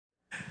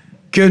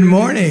Good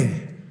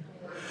morning.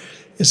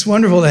 It's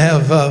wonderful to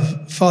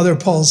have Father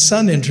Paul's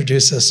son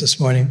introduce us this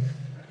morning.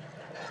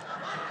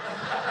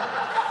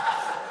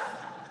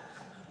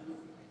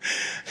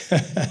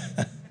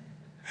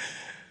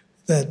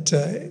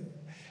 That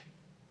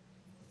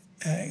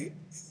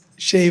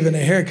shave and a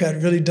haircut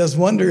really does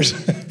wonders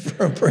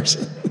for a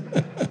person.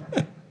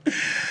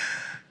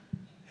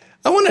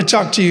 I want to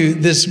talk to you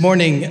this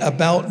morning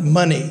about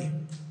money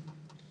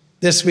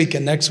this week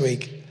and next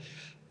week.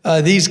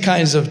 These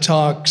kinds of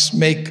talks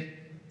make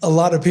a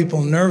lot of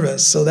people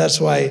nervous, so that's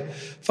why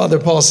Father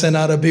Paul sent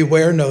out a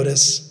beware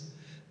notice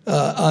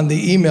on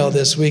the email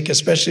this week,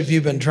 especially if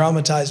you've been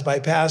traumatized by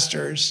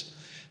pastors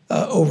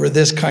over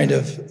this kind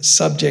of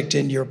subject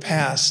in your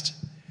past.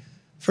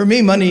 For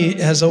me, money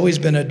has always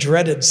been a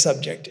dreaded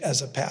subject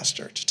as a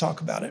pastor to talk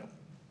about it,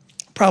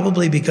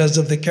 probably because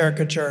of the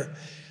caricature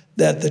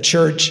that the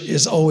church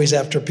is always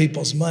after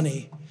people's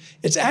money.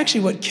 It's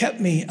actually what kept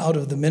me out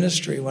of the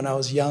ministry when I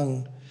was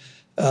young.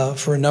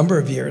 For a number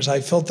of years, I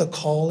felt the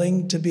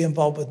calling to be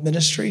involved with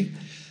ministry,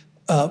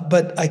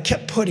 but I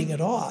kept putting it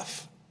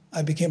off.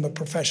 I became a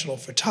professional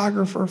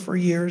photographer for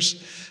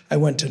years. I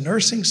went to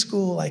nursing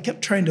school. I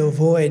kept trying to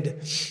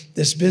avoid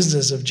this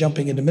business of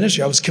jumping into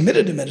ministry. I was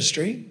committed to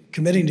ministry,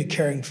 committing to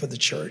caring for the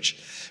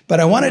church, but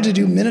I wanted to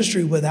do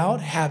ministry without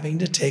having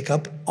to take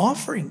up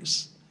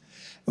offerings,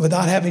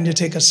 without having to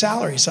take a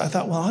salary. So I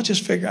thought, well, I'll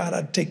just figure out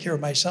how to take care of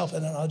myself,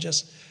 and then I'll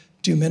just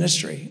do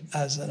ministry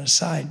as an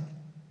aside.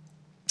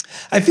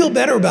 I feel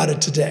better about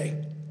it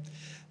today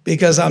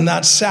because I'm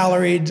not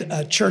salaried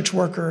a church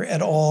worker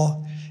at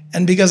all,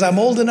 and because I'm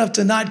old enough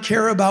to not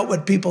care about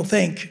what people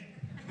think.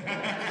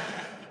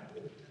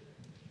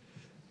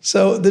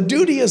 So the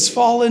duty has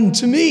fallen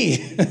to me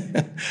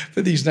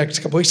for these next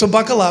couple weeks, so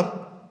buckle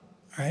up,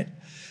 all right?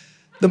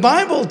 The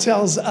Bible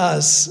tells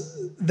us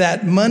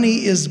that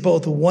money is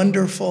both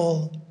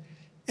wonderful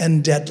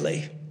and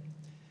deadly.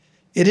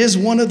 It is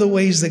one of the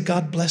ways that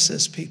God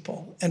blesses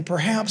people. And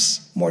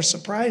perhaps more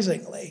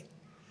surprisingly,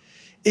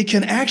 it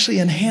can actually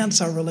enhance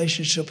our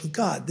relationship with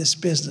God, this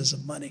business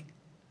of money.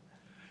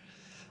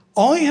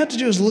 All you have to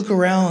do is look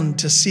around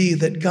to see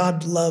that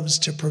God loves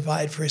to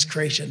provide for his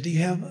creation. Do you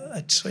have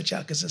a switch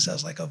out? Because it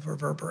sounds like a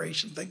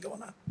reverberation thing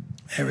going on.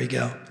 There we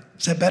go.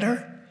 Is that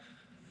better?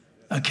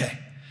 Okay.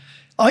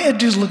 All you have to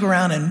do is look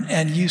around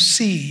and you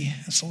see,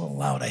 it's a little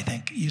loud, I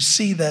think, you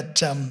see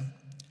that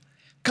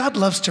God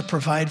loves to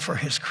provide for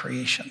his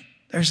creation.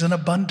 There's an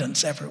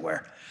abundance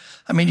everywhere.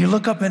 I mean, you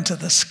look up into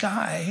the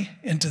sky,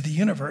 into the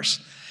universe,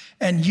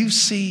 and you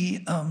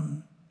see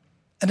an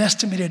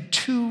estimated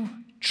 2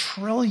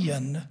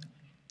 trillion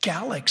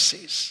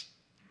galaxies.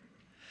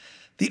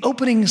 The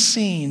opening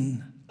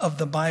scene of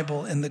the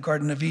Bible in the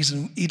Garden of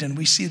Eden,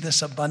 we see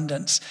this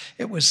abundance.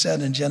 It was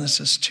said in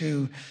Genesis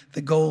 2,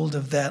 the gold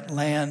of that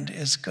land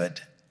is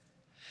good.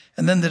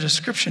 And then the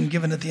description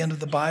given at the end of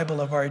the Bible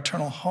of our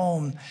eternal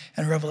home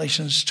in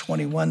Revelations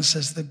 21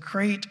 says the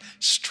great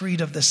street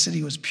of the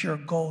city was pure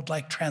gold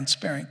like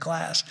transparent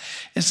glass.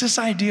 It's this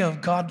idea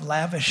of God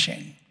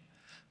lavishing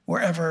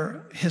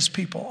wherever his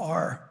people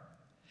are.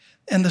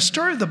 And the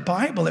story of the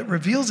Bible, it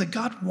reveals that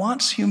God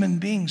wants human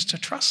beings to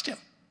trust him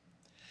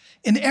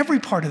in every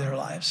part of their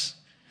lives,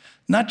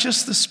 not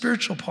just the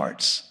spiritual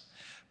parts,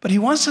 but he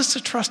wants us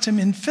to trust him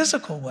in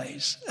physical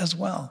ways as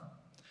well.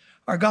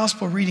 Our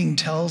gospel reading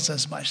tells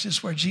us much. This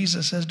is where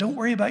Jesus says, don't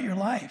worry about your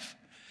life.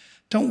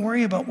 Don't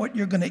worry about what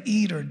you're going to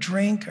eat or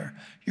drink or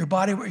your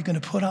body, what you're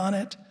going to put on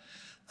it.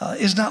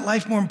 Is not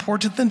life more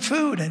important than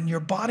food and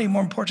your body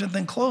more important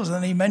than clothes? And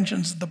then he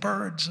mentions the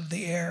birds of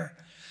the air,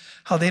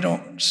 how they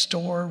don't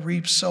store,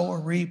 reap, sow, or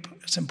reap.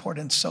 It's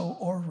important, sow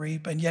or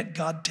reap, and yet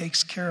God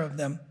takes care of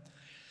them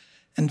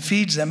and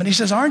feeds them. And he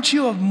says, aren't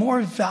you of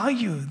more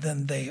value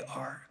than they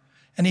are?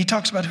 And he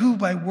talks about who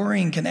by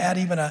worrying can add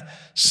even a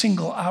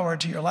single hour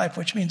to your life,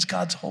 which means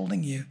God's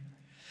holding you.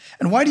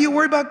 And why do you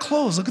worry about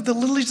clothes? Look at the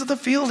lilies of the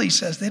field, he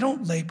says. They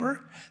don't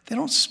labor, they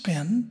don't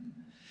spin.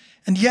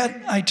 And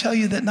yet I tell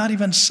you that not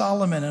even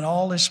Solomon in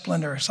all his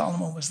splendor,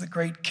 Solomon was the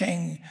great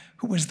king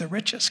who was the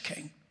richest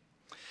king.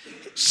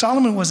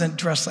 Solomon wasn't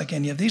dressed like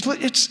any of these.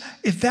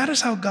 If that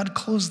is how God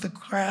clothes the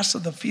grass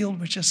of the field,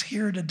 which is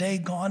here today,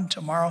 gone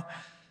tomorrow,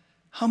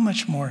 how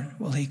much more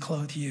will he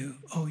clothe you,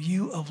 O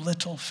you of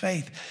little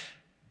faith?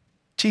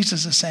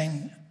 Jesus is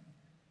saying,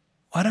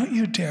 why don't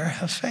you dare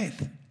have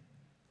faith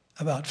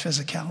about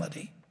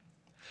physicality?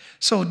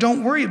 So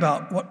don't worry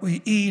about what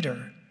we eat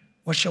or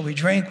what shall we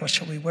drink, what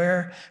shall we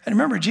wear. And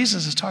remember,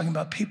 Jesus is talking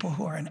about people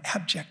who are in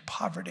abject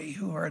poverty,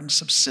 who are in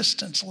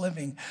subsistence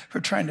living, who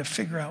are trying to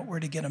figure out where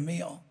to get a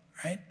meal,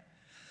 right?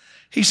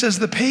 He says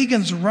the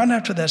pagans run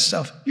after that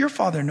stuff. Your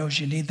Father knows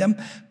you need them.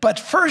 But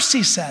first,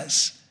 he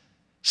says,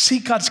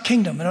 seek God's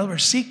kingdom. In other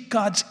words, seek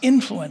God's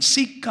influence,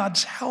 seek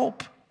God's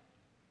help.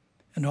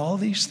 And all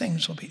these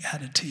things will be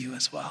added to you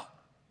as well.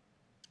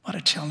 What a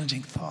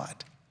challenging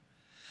thought.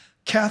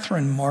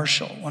 Catherine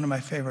Marshall, one of my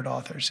favorite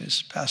authors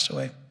who's passed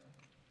away,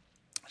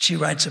 she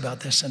writes about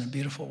this in a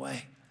beautiful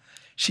way.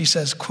 She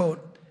says, quote,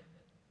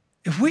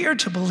 if we are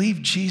to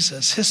believe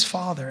Jesus, his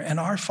Father and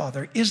our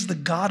Father, is the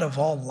God of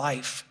all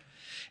life,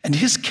 And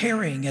his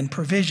caring and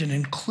provision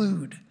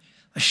include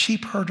a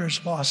sheep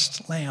herder's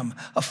lost lamb,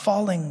 a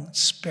falling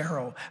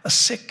sparrow, a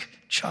sick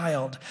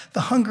child,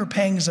 the hunger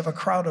pangs of a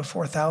crowd of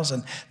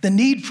 4,000, the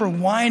need for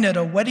wine at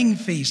a wedding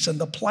feast, and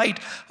the plight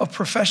of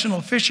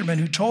professional fishermen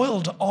who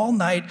toiled all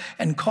night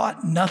and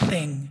caught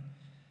nothing.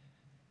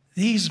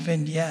 These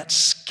vignettes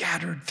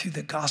scattered through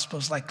the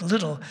Gospels like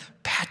little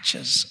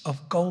patches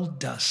of gold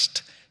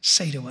dust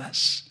say to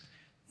us,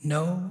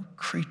 no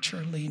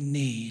creaturely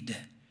need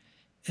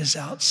is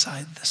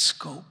outside the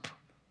scope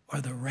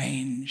or the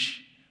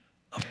range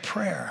of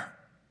prayer,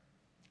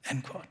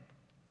 end quote.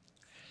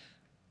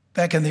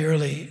 Back in the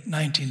early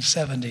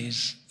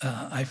 1970s,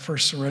 I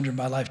first surrendered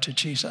my life to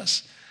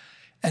Jesus.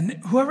 And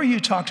whoever you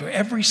talk to,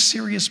 every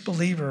serious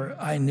believer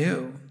I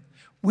knew,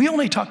 we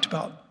only talked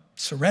about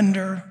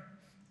surrender,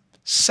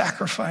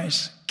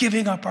 sacrifice,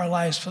 giving up our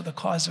lives for the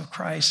cause of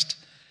Christ,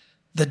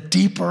 the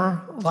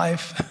deeper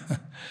life.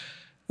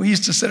 We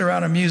used to sit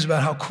around and muse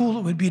about how cool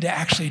it would be to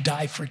actually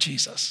die for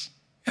Jesus.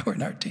 We're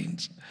in our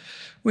teens.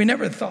 We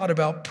never thought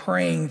about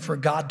praying for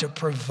God to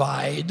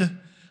provide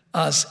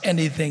us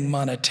anything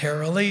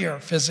monetarily or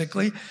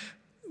physically.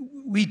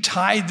 We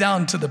tied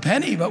down to the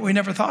penny, but we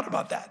never thought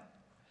about that.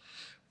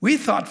 We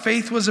thought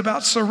faith was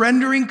about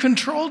surrendering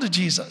control to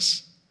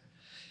Jesus.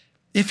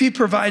 If he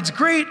provides,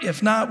 great.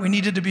 If not, we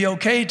needed to be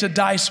okay to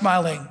die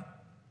smiling.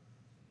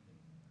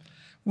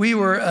 We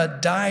were a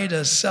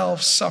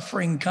die-to-self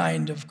suffering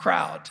kind of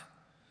crowd.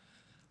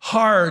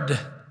 Hard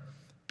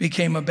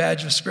became a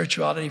badge of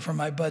spirituality for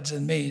my buds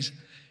and me's.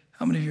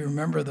 How many of you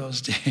remember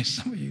those days?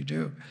 Some of you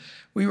do.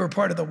 We were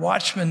part of the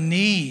Watchman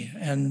Nee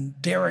and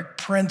Derek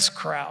Prince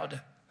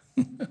crowd.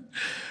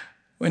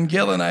 When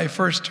Gil and I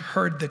first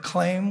heard the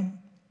claim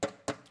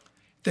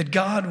that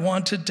God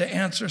wanted to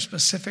answer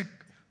specific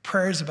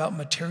prayers about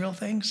material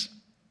things,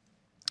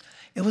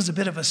 it was a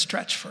bit of a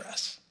stretch for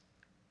us.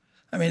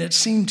 I mean, it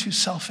seemed too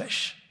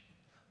selfish,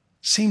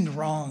 seemed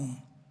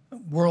wrong,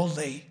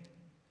 worldly.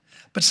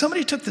 But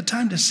somebody took the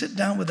time to sit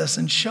down with us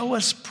and show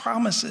us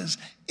promises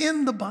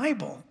in the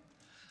Bible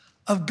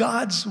of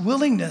God's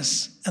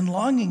willingness and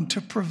longing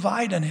to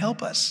provide and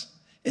help us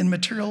in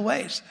material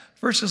ways.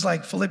 Verses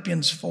like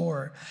Philippians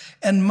 4,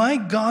 and my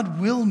God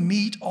will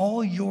meet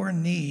all your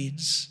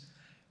needs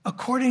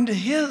according to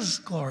his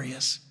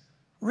glorious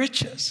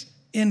riches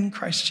in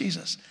Christ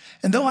Jesus.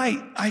 And though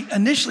I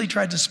initially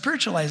tried to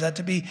spiritualize that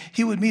to be,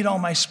 he would meet all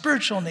my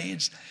spiritual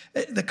needs,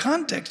 the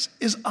context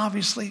is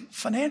obviously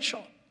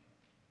financial.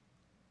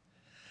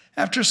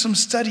 After some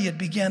study, it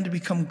began to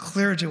become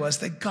clear to us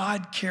that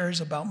God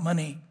cares about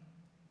money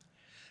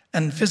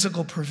and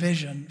physical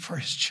provision for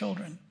his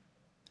children.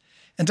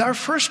 And our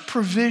first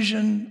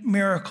provision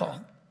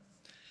miracle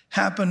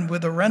happened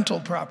with a rental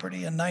property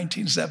in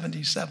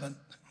 1977.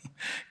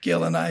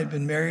 Gail and I had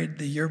been married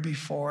the year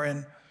before,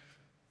 and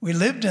we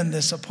lived in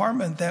this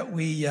apartment that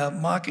we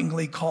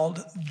mockingly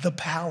called the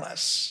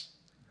Palace.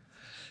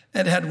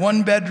 It had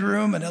one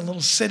bedroom and a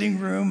little sitting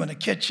room and a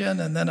kitchen,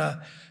 and then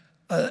a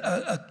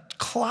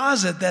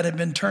closet that had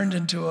been turned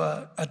into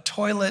a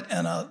toilet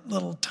and a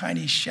little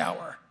tiny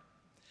shower.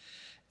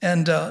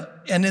 And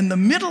in the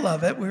middle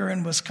of it, we were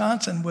in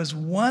Wisconsin, was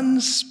one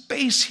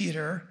space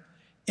heater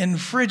in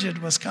frigid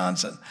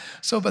Wisconsin.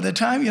 So by the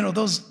time,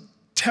 those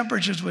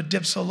temperatures would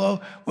dip so low,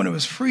 when it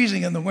was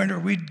freezing in the winter,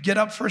 we'd get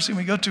up, first thing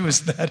we go to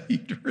is that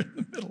heater in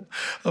the middle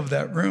of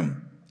that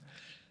room.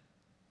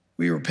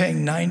 We were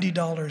paying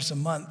 $90 a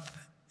month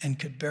and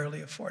could barely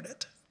afford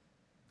it.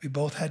 We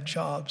both had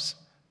jobs,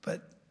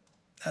 but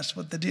that's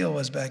what the deal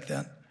was back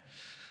then.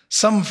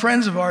 Some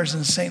friends of ours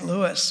in St.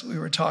 Louis we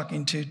were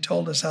talking to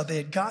told us how they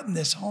had gotten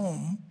this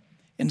home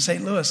in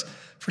St. Louis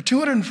for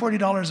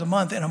 $240 a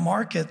month in a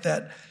market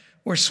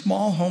where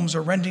small homes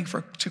are renting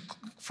for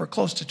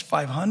close to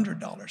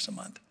 $500 a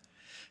month.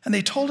 And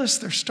they told us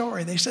their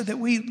story. They said that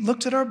we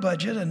looked at our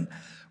budget and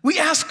we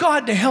asked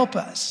God to help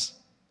us.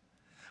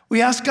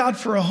 We asked God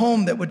for a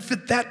home that would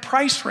fit that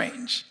price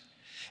range.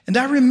 And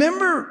I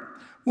remember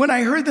when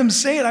I heard them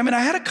say it, I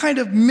had a kind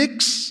of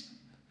mix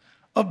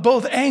of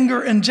both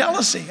anger and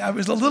jealousy. I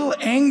was a little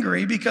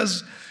angry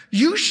because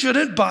you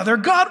shouldn't bother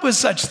God with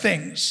such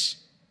things.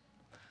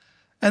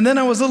 And then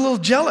I was a little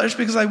jealous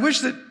because I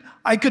wish that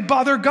I could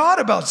bother God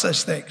about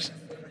such things.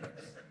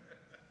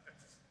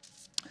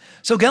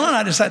 So Gail and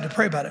I decided to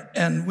pray about it,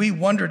 and we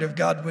wondered if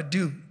God would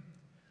do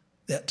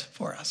it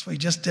for us. We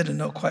just didn't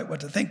know quite what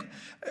to think.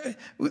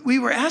 We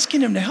were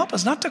asking him to help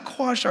us, not to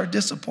quash our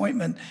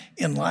disappointment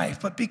in life,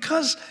 but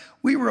because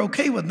we were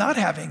okay with not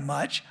having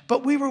much,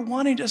 but we were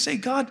wanting to say,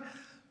 God,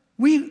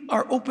 we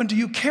are open to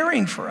you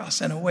caring for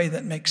us in a way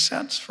that makes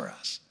sense for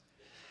us.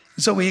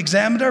 And so we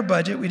examined our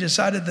budget. We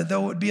decided that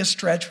though it would be a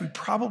stretch, we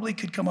probably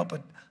could come up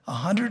with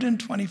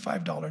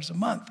 $125 a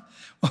month.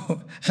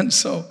 And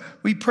so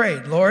we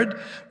prayed,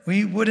 Lord,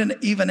 we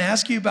wouldn't even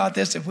ask you about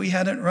this if we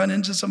hadn't run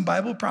into some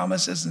Bible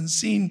promises and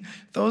seen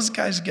those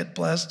guys get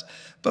blessed.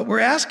 But we're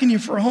asking you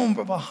for a home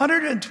of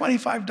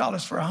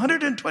 $125 for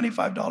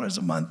 $125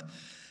 a month.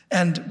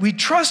 And we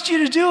trust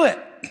you to do it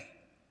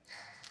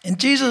in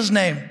Jesus'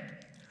 name.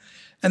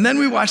 And then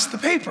we watched the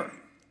paper.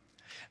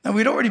 Now,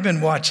 we'd already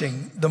been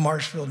watching the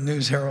Marshfield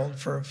News Herald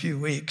for a few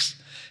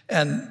weeks,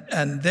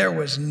 and there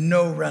was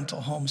no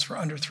rental homes for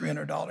under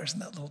 $300 in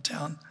that little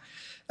town.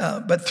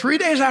 But 3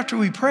 days after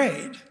we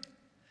prayed,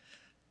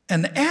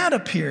 an ad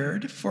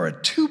appeared for a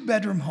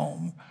 2-bedroom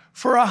home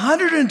for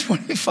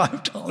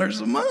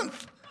 $125 a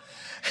month.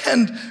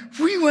 And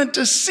we went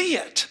to see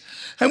it.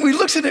 And we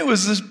looked at it. It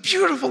was this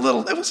beautiful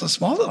it was a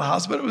small little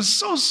house, but it was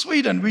so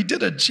sweet. And we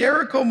did a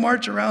Jericho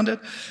march around it.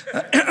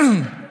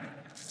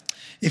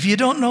 If you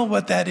don't know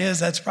what that is,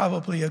 that's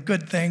probably a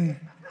good thing.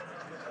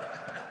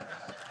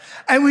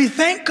 And we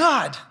thank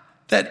God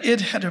that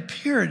it had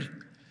appeared.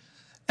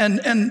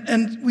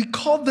 And we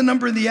called the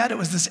number in the ad. It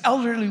was this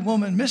elderly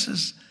woman,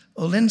 Mrs.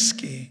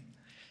 Olinsky.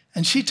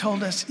 And she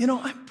told us,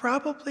 I'm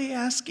probably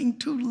asking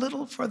too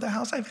little for the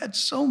house. I've had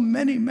so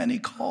many, many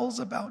calls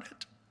about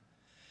it.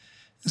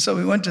 And so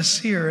we went to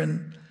see her.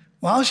 And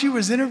while she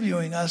was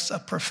interviewing us, a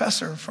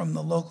professor from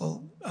the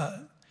local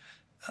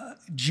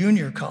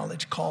junior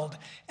college called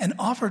and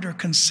offered her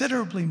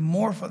considerably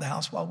more for the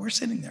house while we're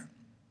sitting there.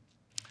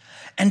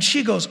 And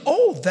she goes,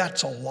 "Oh,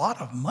 that's a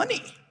lot of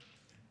money."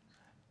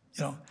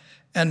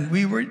 And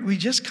we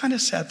just kind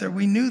of sat there.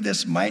 We knew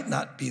this might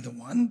not be the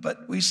one,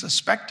 but we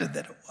suspected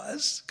that it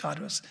was. God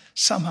was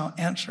somehow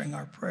answering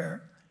our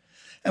prayer.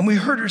 And we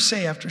heard her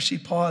say after she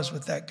paused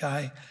with that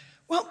guy,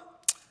 "Well,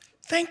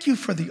 thank you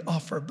for the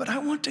offer, but I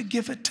want to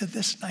give it to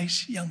this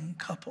nice young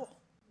couple."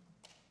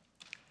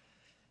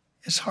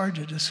 It's hard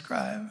to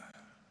describe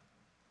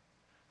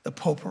the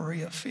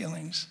potpourri of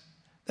feelings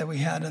that we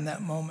had in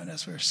that moment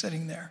as we were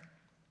sitting there.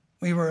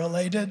 We were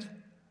elated.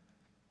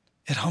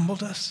 It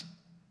humbled us.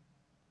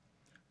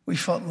 We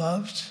felt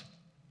loved,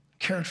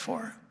 cared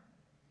for.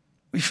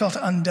 We felt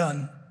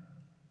undone,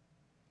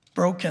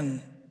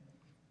 broken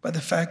by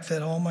the fact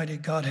that Almighty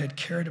God had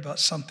cared about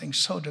something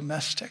so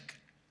domestic,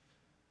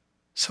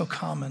 so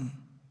common.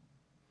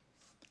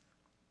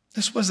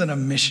 This wasn't a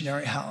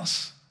missionary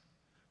house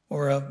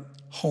or a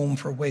home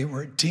for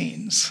wayward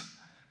teens.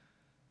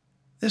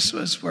 This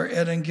was where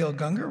Ed and Gil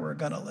Gungor were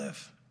going to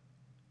live.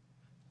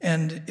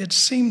 And it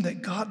seemed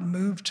that God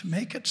moved to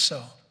make it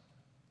so.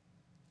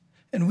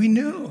 And we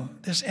knew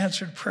this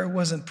answered prayer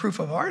wasn't proof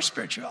of our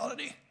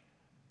spirituality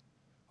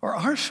or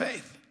our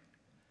faith,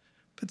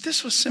 but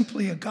this was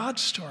simply a God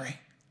story.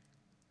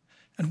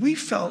 And we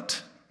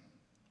felt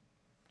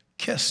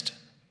kissed.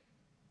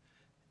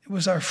 It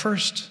was our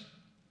first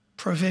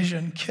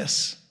provision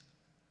kiss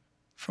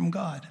from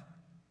God.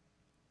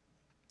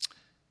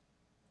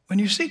 When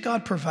you see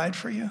God provide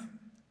for you,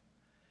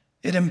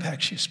 it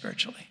impacts you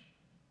spiritually.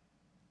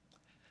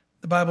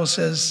 The Bible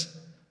says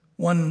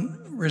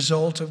one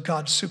result of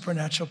God's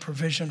supernatural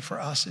provision for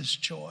us is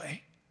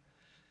joy.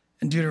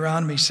 In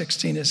Deuteronomy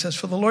 16, it says,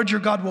 "For the Lord your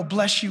God will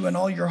bless you in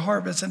all your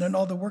harvest and in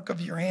all the work of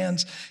your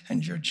hands,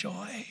 and your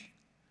joy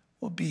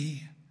will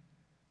be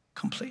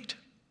complete."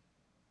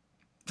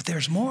 But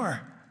there's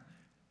more.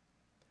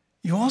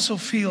 You also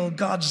feel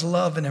God's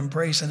love and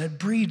embrace, and it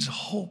breeds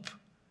hope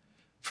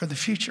for the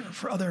future,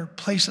 for other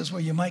places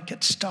where you might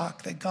get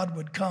stuck, that God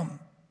would come.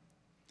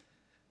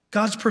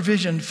 God's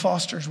provision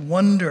fosters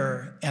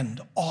wonder and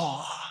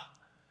awe.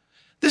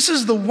 This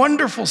is the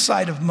wonderful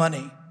side of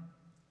money.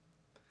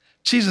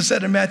 Jesus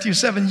said in Matthew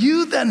 7,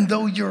 "You then,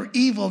 though you're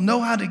evil,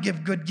 know how to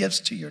give good gifts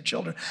to your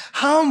children.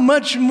 How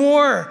much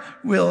more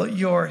will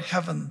your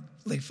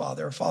heavenly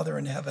Father, or Father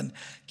in heaven,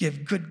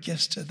 give good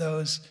gifts to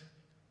those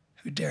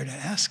who dare to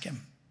ask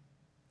him?"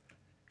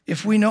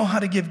 If we know how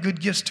to give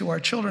good gifts to our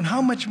children,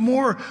 how much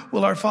more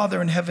will our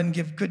Father in heaven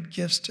give good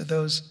gifts to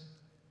those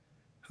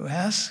who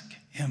ask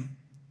him?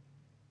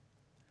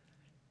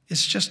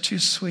 It's just too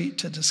sweet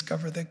to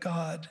discover that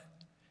God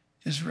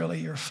is really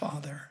your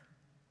Father.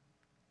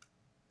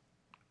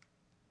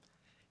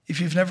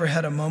 If you've never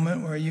had a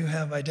moment where you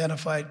have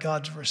identified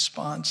God's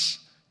response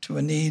to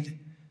a need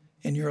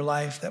in your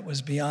life that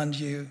was beyond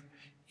you,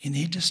 you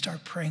need to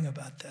start praying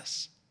about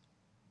this.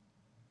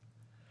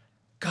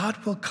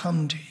 God will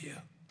come to you.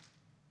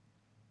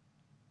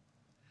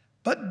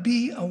 But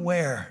be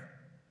aware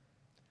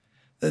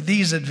that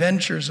these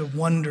adventures of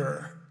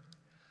wonder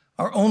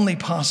are only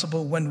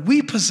possible when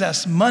we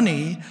possess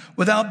money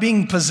without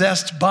being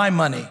possessed by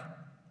money.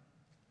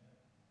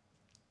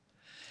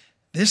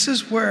 This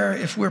is where,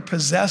 if we're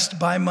possessed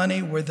by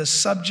money, where the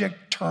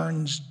subject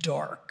turns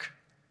dark.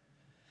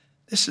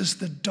 This is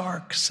the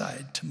dark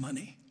side to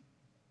money.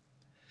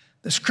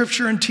 The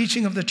scripture and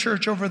teaching of the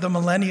church over the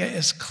millennia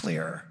is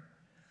clear.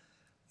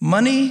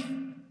 Money,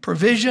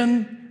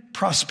 provision,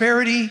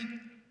 prosperity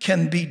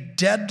can be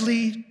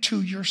deadly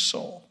to your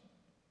soul.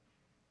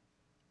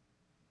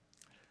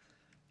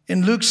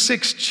 In Luke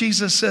 6,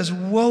 Jesus says,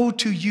 "Woe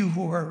to you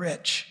who are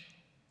rich."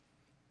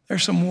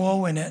 There's some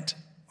woe in it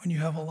when you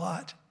have a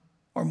lot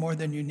or more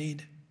than you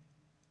need.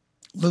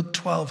 Luke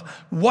 12,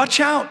 "Watch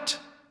out,"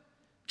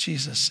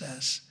 Jesus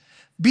says.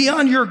 "Be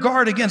on your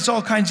guard against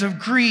all kinds of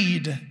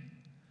greed."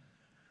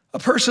 A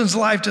person's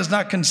life does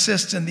not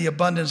consist in the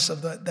abundance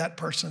of that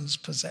person's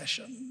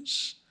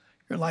possessions.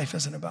 Your life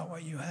isn't about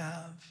what you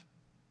have.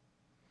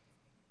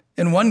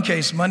 In one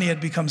case, money had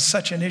become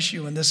such an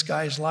issue in this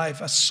guy's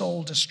life, a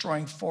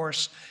soul-destroying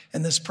force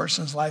in this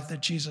person's life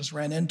that Jesus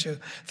ran into,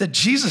 that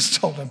Jesus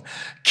told him,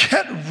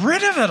 get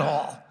rid of it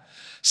all.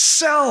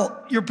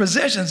 Sell your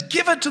possessions,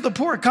 give it to the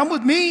poor. Come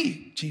with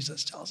me,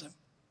 Jesus tells him.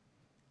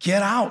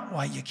 Get out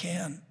while you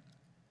can.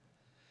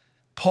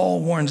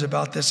 Paul warns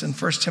about this in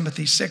 1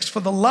 Timothy 6. For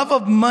the love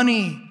of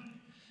money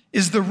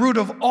is the root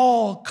of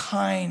all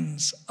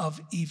kinds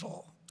of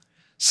evil.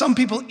 Some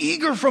people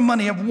eager for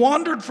money have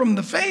wandered from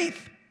the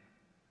faith,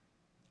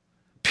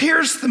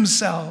 pierced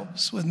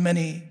themselves with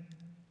many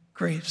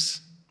griefs.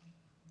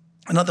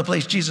 Another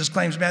place Jesus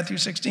claims, Matthew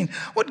 16,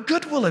 what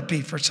good will it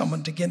be for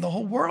someone to gain the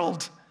whole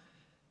world,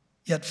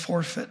 yet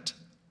forfeit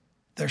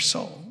their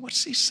soul?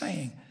 What's he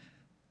saying?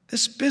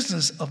 This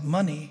business of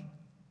money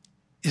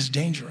is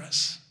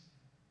dangerous.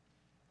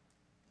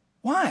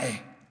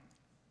 Why?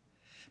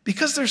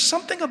 Because there's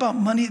something about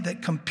money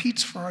that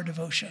competes for our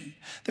devotion.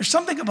 There's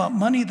something about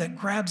money that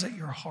grabs at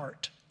your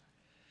heart.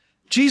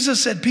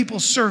 Jesus said people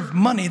serve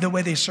money the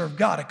way they serve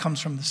God. It comes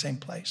from the same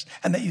place.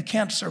 And that you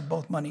can't serve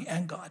both money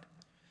and God.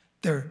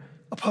 They're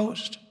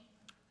opposed.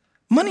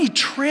 Money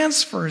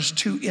transfers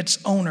to its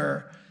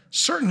owner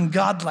certain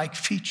godlike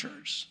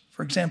features.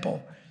 For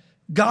example,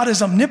 God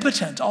is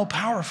omnipotent,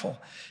 all-powerful.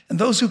 And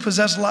those who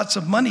possess lots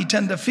of money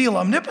tend to feel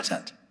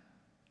omnipotent.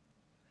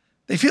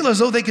 They feel as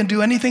though they can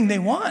do anything they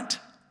want.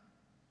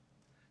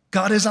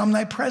 God is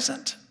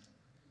omnipresent.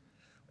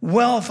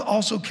 Wealth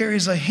also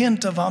carries a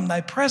hint of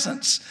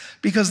omnipresence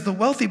because the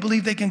wealthy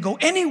believe they can go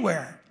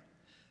anywhere,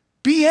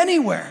 be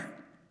anywhere,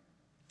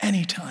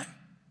 anytime.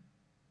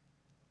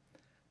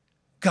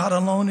 God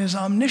alone is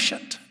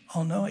omniscient,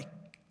 all-knowing.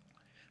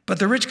 But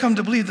the rich come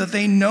to believe that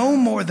they know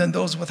more than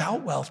those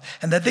without wealth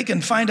and that they can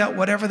find out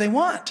whatever they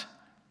want.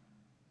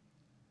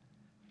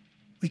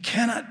 We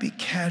cannot be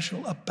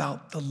casual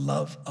about the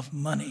love of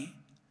money,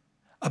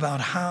 about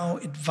how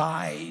it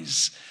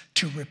vies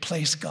to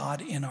replace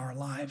God in our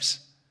lives.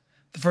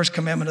 The first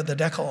commandment of the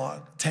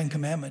Decalogue, 10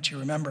 Commandments, you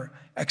remember,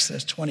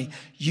 Exodus 20,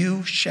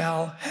 you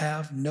shall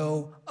have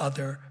no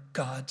other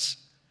gods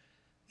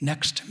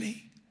next to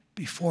me,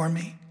 before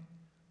me,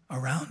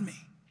 around me.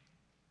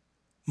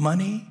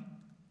 Money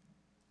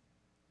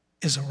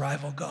is a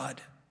rival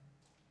God.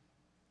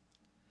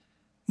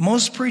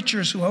 Most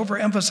preachers who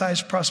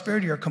overemphasize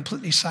prosperity are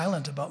completely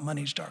silent about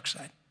money's dark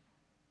side.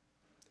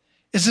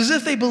 It's as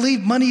if they believe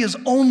money is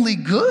only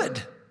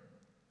good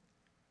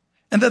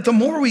and that the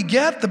more we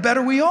get, the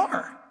better we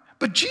are.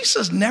 But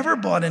Jesus never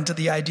bought into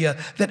the idea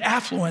that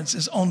affluence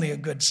is only a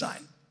good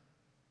sign.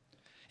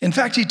 In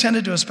fact, he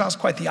tended to espouse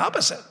quite the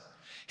opposite.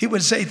 He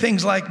would say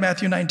things like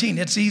Matthew 19,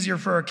 it's easier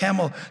for a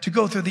camel to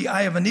go through the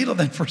eye of a needle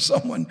than for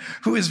someone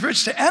who is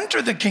rich to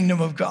enter the kingdom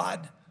of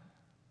God.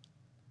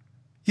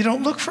 You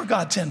don't look for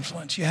God's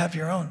influence, you have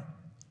your own.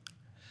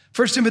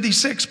 1 Timothy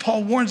 6,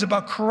 Paul warns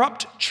about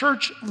corrupt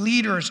church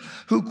leaders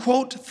who,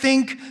 quote,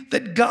 think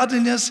that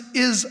godliness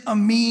is a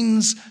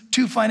means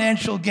to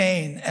financial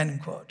gain,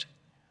 end quote.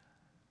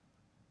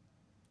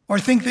 Or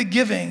think that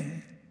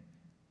giving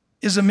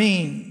is a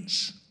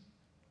means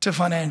to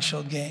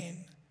financial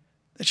gain,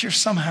 that you're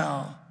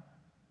somehow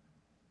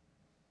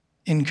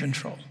in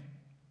control.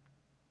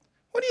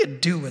 What do you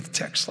do with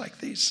texts like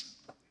these?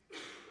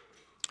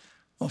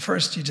 Well,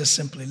 first, you just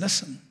simply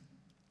listen.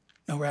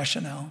 No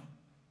rationale.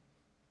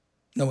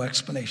 No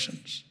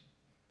explanations.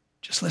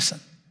 Just listen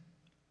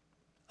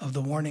of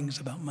the warnings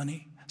about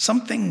money.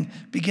 Something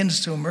begins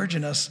to emerge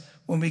in us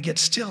when we get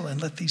still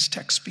and let these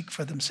texts speak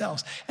for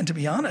themselves. And to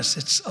be honest,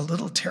 it's a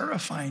little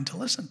terrifying to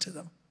listen to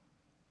them.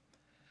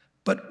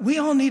 But we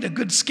all need a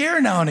good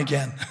scare now and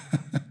again.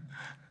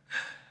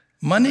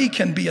 Money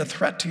can be a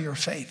threat to your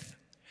faith.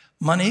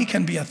 Money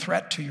can be a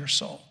threat to your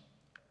soul.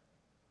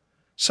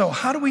 So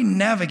how do we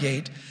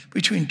navigate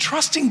between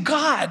trusting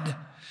God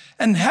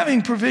and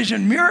having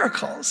provision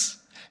miracles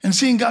and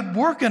seeing God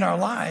work in our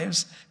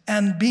lives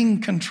and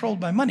being controlled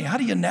by money? How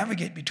do you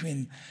navigate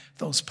between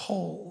those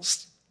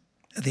poles?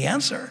 The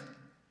answer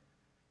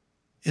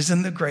is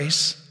in the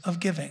grace of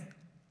giving.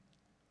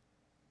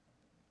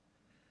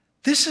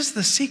 This is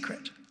the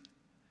secret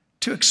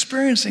to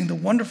experiencing the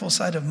wonderful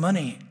side of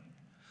money,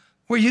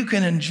 where you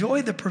can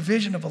enjoy the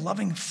provision of a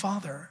loving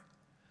Father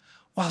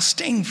while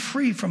staying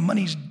free from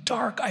money's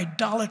dark,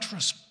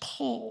 idolatrous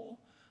pull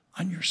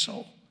on your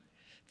soul.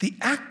 The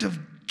act of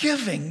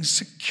giving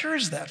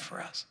secures that for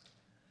us.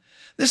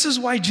 This is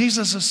why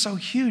Jesus is so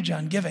huge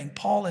on giving.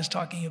 Paul is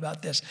talking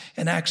about this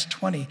in Acts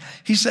 20.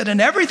 He said, in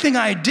everything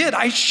I did,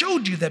 I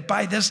showed you that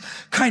by this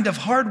kind of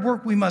hard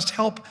work, we must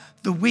help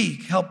the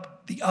weak,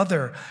 help the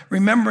other,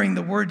 remembering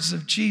the words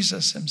of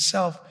Jesus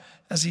himself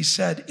as he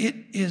said, it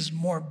is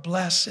more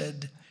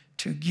blessed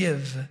to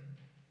give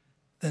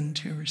than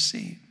to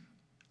receive.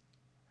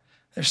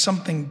 There's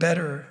something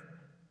better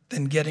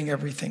than getting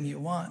everything you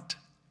want.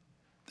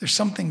 There's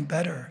something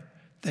better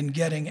than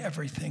getting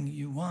everything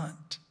you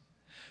want.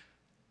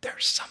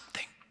 There's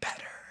something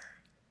better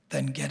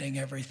than getting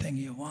everything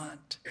you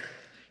want.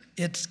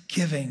 It's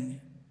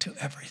giving to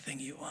everything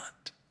you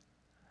want.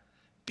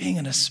 Being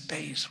in a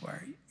space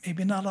where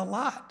maybe not a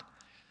lot,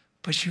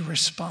 but you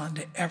respond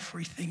to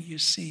everything you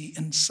see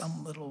in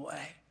some little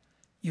way.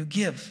 You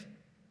give.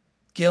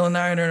 Gail and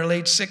I are in our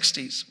late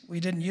 60s. We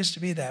didn't used to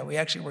be that. We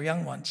actually were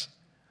young ones.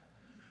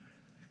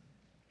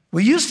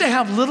 We used to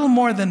have little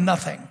more than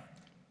nothing,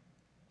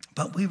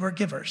 but we were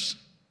givers.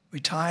 We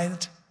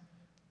tithed.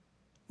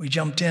 We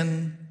jumped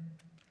in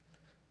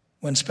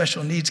when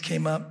special needs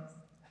came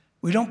up.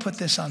 We don't put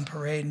this on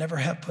parade, never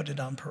have put it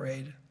on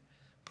parade,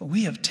 but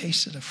we have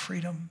tasted a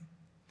freedom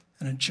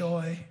and a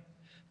joy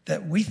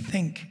that we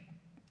think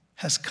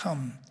has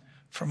come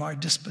from our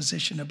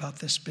disposition about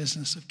this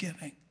business of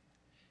giving.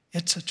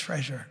 It's a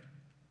treasure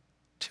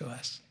to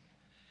us.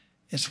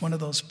 It's one of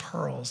those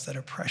pearls that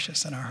are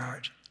precious in our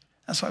heart.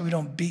 That's why we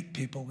don't beat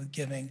people with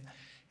giving.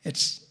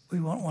 We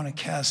won't want to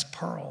cast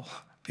pearl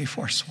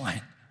before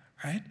swine,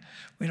 right?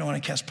 We don't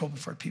want to cast pearl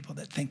before people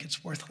that think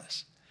it's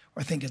worthless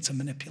or think it's a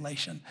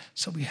manipulation.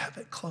 So we have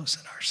it close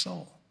in our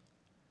soul.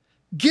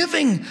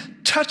 Giving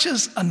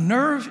touches a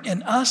nerve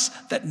in us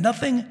that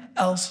nothing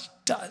else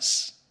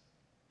does.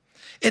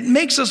 It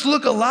makes us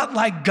look a lot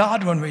like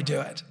God when we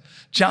do it.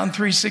 John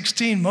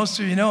 3:16, most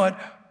of you know it.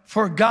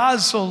 For God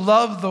so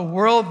loved the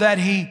world that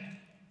he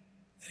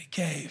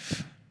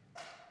gave.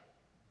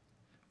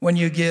 When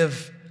you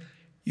give,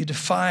 you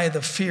defy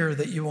the fear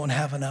that you won't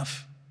have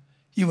enough.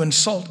 You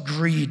insult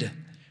greed,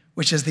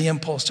 which is the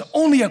impulse to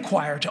only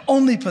acquire, to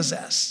only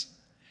possess.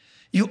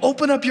 You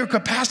open up your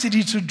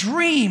capacity to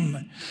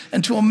dream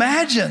and to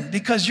imagine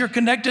because you're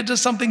connected to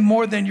something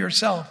more than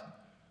yourself,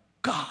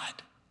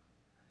 God.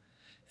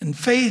 And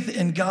faith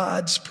in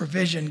God's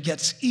provision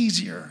gets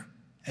easier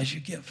as you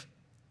give.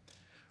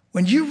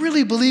 When you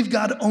really believe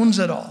God owns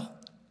it all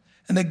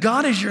and that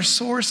God is your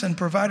source and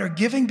provider,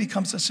 giving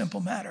becomes a simple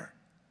matter.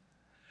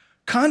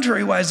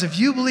 Contrary-wise, if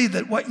you believe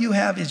that what you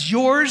have is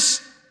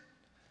yours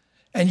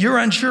and you're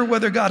unsure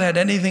whether God had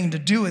anything to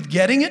do with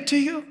getting it to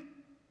you,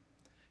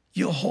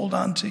 you'll hold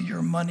on to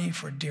your money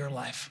for dear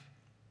life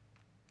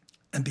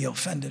and be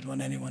offended when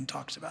anyone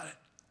talks about it.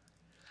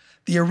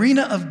 The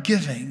arena of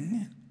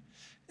giving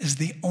is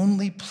the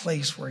only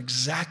place where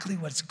exactly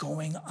what's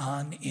going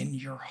on in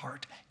your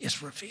heart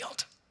is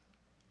revealed.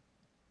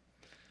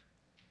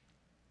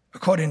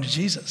 According to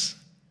Jesus,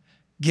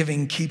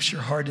 giving keeps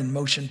your heart in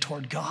motion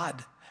toward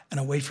God and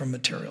away from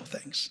material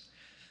things.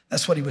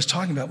 That's what he was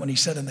talking about when he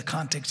said in the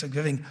context of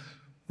giving,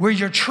 where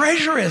your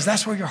treasure is,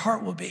 that's where your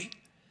heart will be.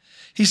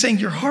 He's saying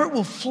your heart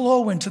will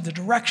flow into the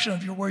direction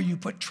of where you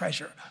put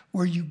treasure,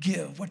 where you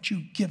give, what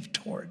you give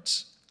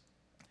towards.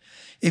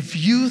 If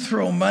you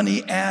throw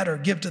money at or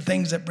give to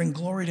things that bring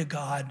glory to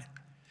God,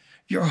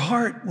 your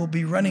heart will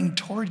be running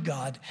toward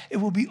God. It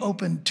will be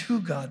open to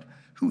God,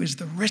 who is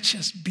the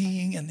richest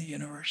being in the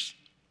universe.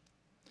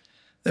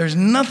 There's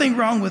nothing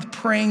wrong with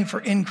praying for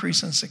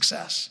increase and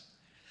success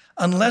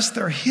unless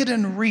there are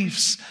hidden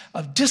reefs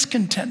of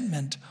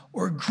discontentment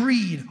or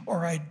greed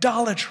or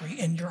idolatry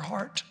in your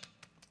heart.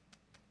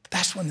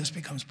 That's when this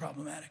becomes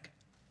problematic.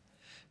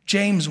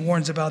 James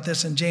warns about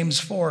this in James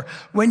 4.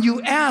 When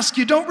you ask,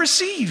 you don't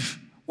receive.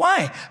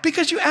 Why?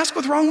 Because you ask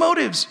with wrong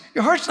motives.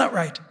 Your heart's not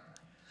right.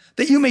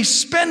 That you may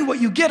spend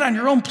what you get on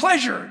your own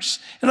pleasures.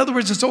 In other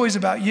words, it's always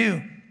about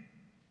you.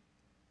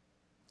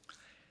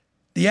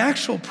 The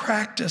actual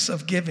practice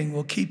of giving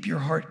will keep your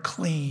heart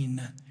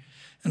clean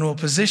and will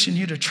position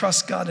you to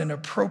trust God in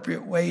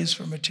appropriate ways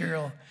for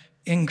material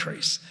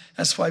increase.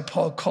 That's why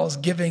Paul calls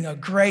giving a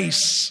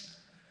grace.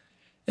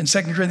 In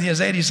 2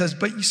 Corinthians 8, he says,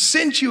 but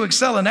since you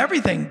excel in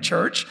everything,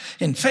 church,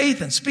 in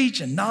faith and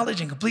speech and knowledge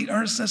and complete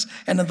earnestness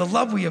and in the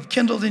love we have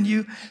kindled in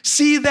you,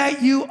 see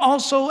that you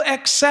also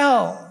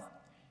excel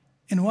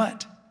in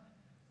what?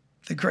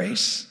 The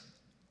grace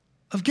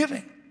of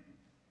giving.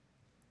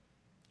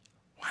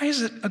 Why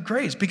is it a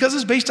grace? Because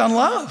it's based on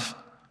love.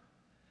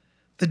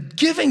 The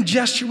giving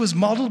gesture was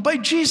modeled by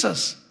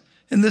Jesus.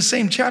 In this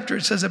same chapter,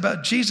 it says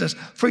about Jesus,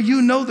 for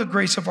you know the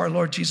grace of our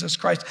Lord Jesus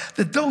Christ,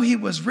 that though he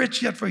was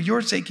rich, yet for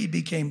your sake he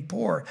became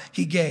poor,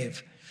 he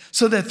gave,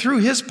 so that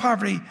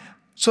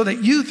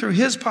you through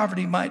his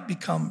poverty might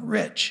become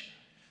rich.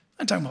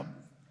 I'm talking about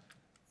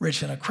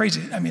rich in a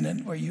crazy,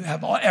 where you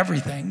have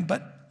everything,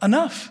 but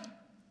enough.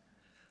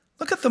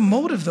 Look at the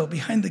motive, though,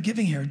 behind the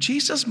giving here.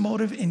 Jesus'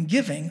 motive in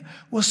giving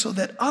was so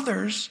that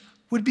others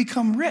would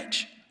become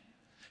rich.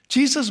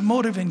 Jesus'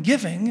 motive in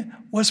giving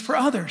was for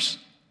others.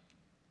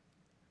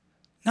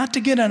 Not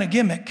to get on a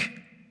gimmick.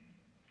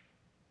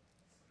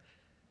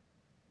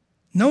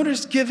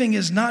 Notice giving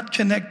is not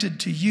connected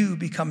to you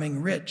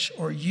becoming rich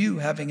or you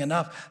having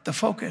enough. The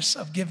focus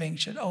of giving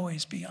should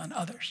always be on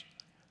others.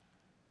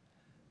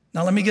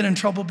 Now let me get in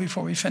trouble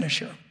before we finish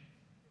here.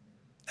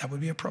 That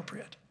would be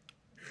appropriate.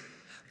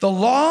 The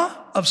law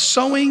of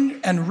sowing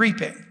and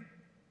reaping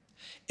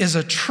is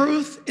a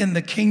truth in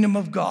the kingdom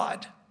of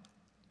God,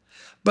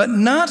 but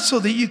not so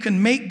that you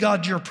can make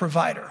God your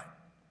provider.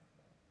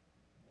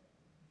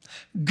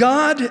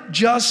 God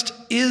just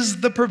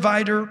is the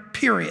provider,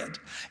 period.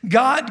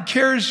 God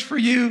cares for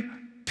you,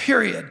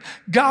 period.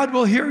 God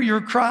will hear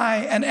your cry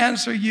and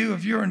answer you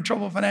if you're in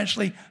trouble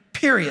financially,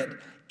 period.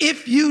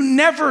 If you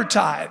never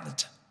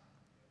tithed,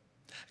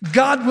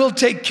 God will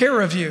take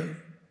care of you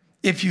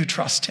if you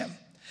trust him.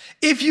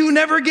 If you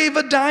never gave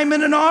a dime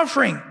in an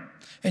offering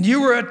and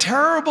you were a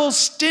terrible,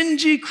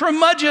 stingy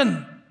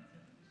curmudgeon,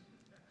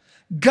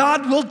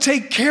 God will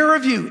take care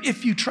of you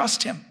if you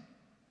trust him.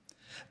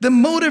 The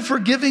motive for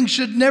giving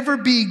should never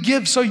be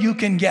give so you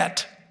can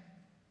get.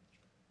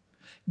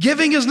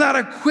 Giving is not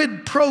a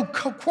quid pro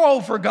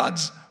quo for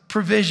God's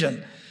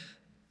provision.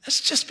 This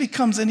just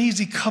becomes an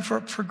easy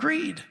cover-up for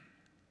greed.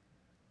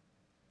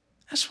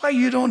 That's why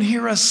you don't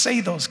hear us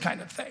say those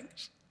kind of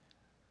things.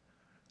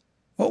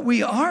 What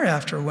we are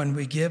after when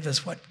we give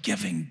is what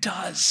giving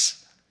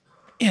does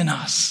in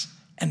us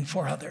and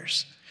for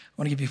others. I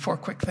want to give you 4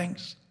 quick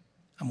things.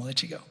 I'm going to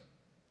let you go.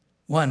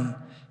 1,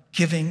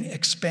 giving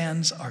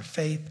expands our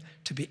faith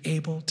to be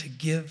able to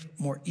give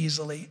more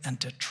easily and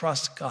to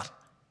trust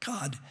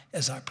God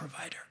as our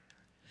provider.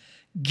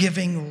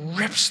 Giving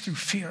rips through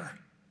fear,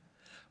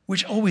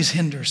 which always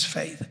hinders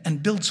faith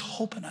and builds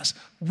hope in us.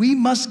 We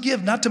must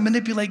give not to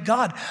manipulate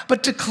God,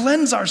 but to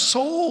cleanse our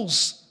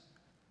souls.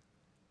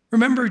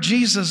 Remember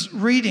Jesus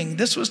reading,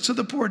 this was to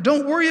the poor.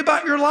 Don't worry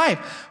about your life,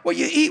 what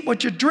you eat,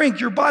 what you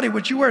drink, your body,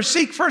 what you wear.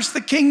 Seek first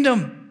the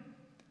kingdom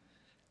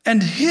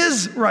and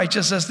his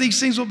righteousness. These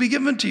things will be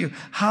given to you.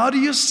 How do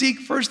you seek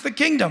first the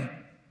kingdom?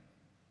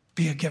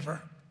 Be a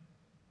giver.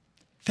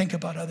 Think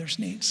about others'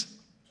 needs.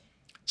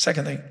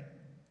 Second thing,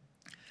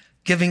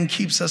 giving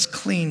keeps us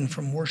clean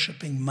from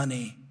worshiping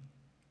money.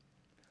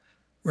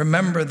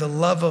 Remember, the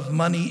love of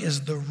money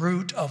is the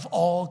root of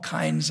all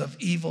kinds of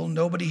evil.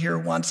 Nobody here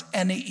wants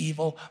any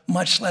evil,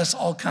 much less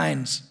all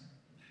kinds.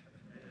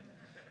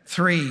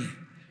 3,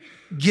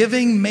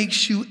 giving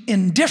makes you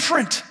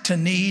indifferent to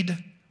need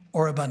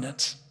or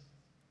abundance.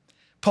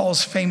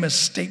 Paul's famous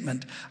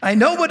statement, I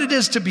know what it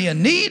is to be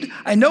in need.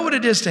 I know what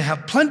it is to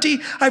have plenty.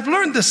 I've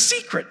learned the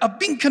secret of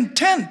being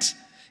content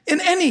in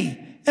any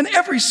and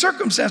every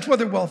circumstance,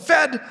 whether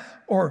well-fed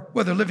or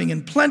whether living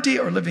in plenty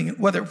or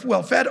whether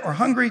well-fed or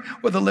hungry,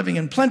 whether living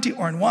in plenty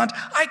or in want.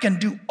 I can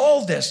do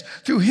all this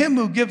through him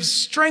who gives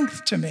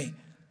strength to me.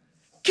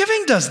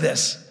 Giving does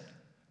this.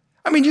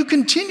 I mean, you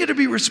continue to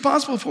be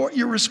responsible for what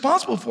you're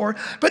responsible for,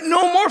 but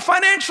no more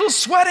financial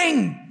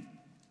sweating.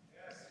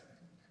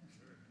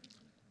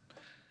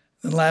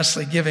 And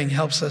lastly, giving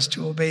helps us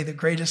to obey the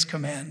greatest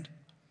command,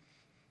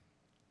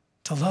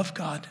 to love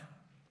God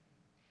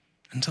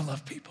and to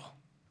love people.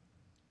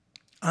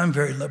 I'm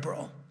very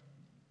liberal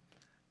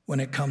when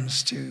it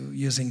comes to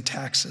using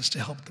taxes to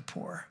help the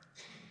poor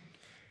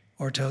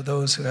or to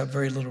those who have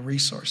very little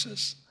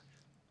resources.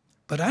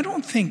 But I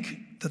don't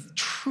think that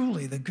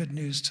truly the good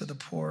news to the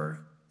poor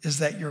is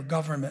that your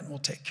government will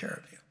take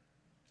care of you.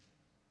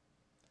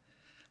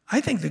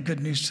 I think the good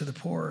news to the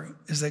poor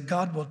is that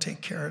God will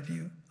take care of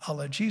you, a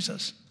la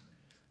Jesus,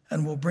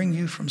 and will bring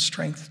you from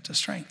strength to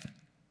strength.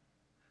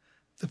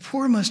 The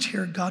poor must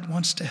hear God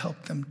wants to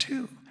help them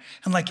too.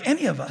 And like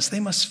any of us, they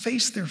must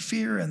face their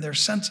fear and their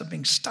sense of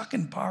being stuck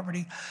in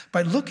poverty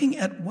by looking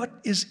at what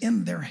is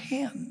in their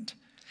hand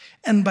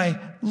and by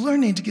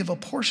learning to give a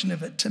portion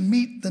of it to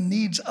meet the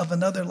needs of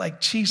another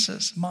like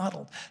Jesus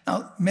modeled.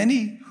 Now,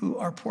 many who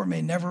are poor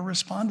may never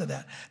respond to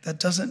that. That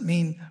doesn't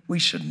mean we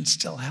shouldn't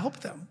still help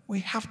them.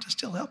 We have to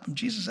still help them.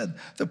 Jesus said,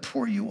 the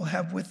poor you will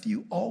have with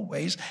you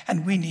always,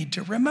 and we need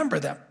to remember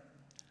them.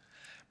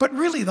 But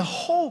really, the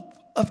hope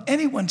of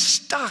anyone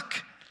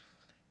stuck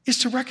is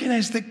to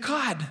recognize that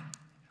God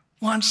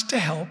wants to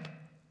help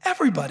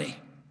everybody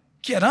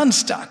get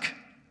unstuck.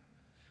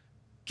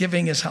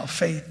 Giving is how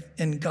faith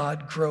in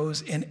God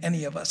grows in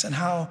any of us and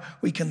how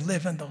we can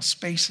live in those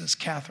spaces.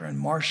 Catherine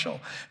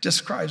Marshall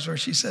describes where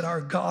she said, our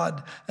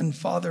God and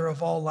Father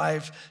of all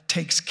life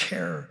takes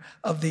care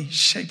of the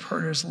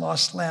sheepherder's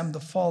lost lamb, the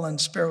fallen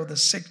sparrow, the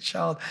sick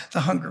child, the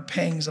hunger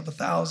pangs of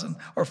 1,000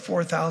 or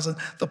 4,000,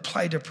 the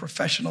plight of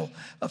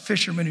a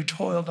fisherman who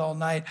toiled all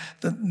night,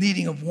 the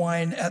needing of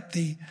wine at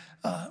the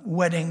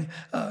wedding.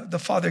 The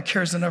Father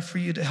cares enough for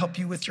you to help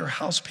you with your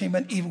house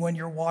payment even when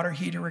your water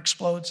heater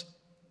explodes.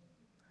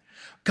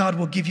 God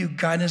will give you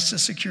guidance to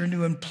secure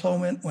new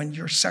employment when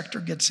your sector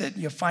gets hit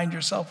and you find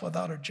yourself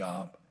without a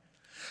job.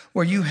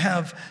 Where you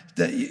have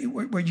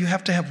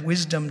to have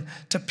wisdom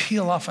to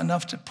peel off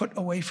enough to put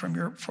away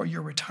for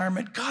your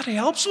retirement. God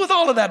helps with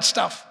all of that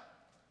stuff.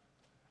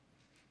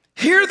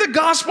 Hear the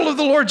gospel of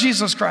the Lord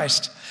Jesus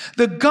Christ.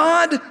 The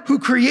God who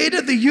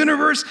created the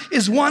universe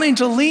is wanting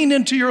to lean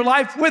into your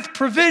life with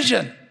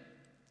provision.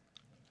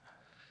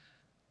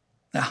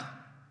 Now,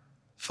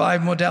 5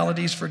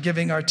 modalities for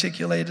giving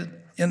articulated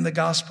in the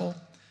gospel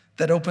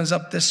that opens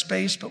up this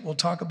space, but we'll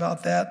talk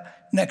about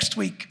that next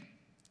week.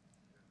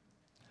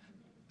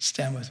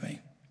 Stand with me.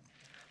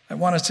 I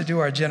want us to do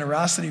our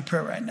generosity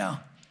prayer right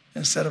now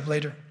instead of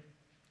later.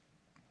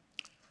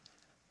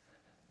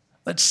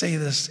 Let's say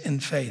this in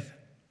faith.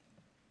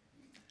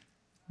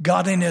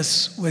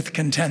 Godliness with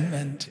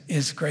contentment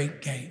is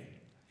great gain.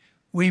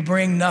 We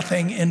bring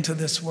nothing into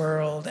this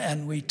world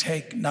and we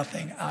take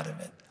nothing out of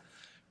it.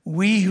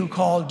 We who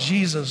call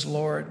Jesus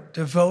Lord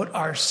devote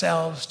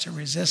ourselves to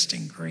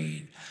resisting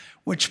greed,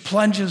 which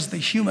plunges the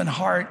human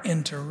heart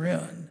into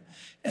ruin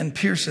and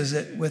pierces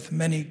it with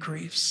many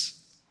griefs.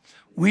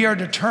 We are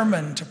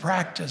determined to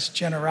practice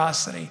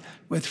generosity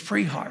with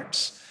free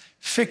hearts,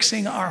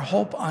 fixing our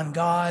hope on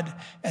God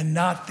and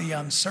not the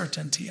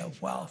uncertainty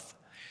of wealth.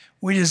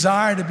 We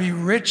desire to be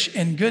rich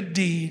in good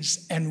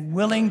deeds and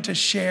willing to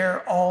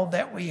share all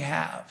that we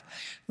have,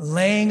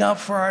 laying up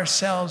for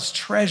ourselves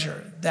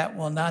treasure that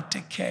will not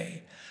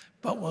decay,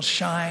 but will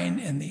shine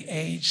in the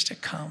age to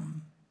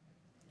come.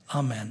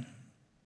 Amen.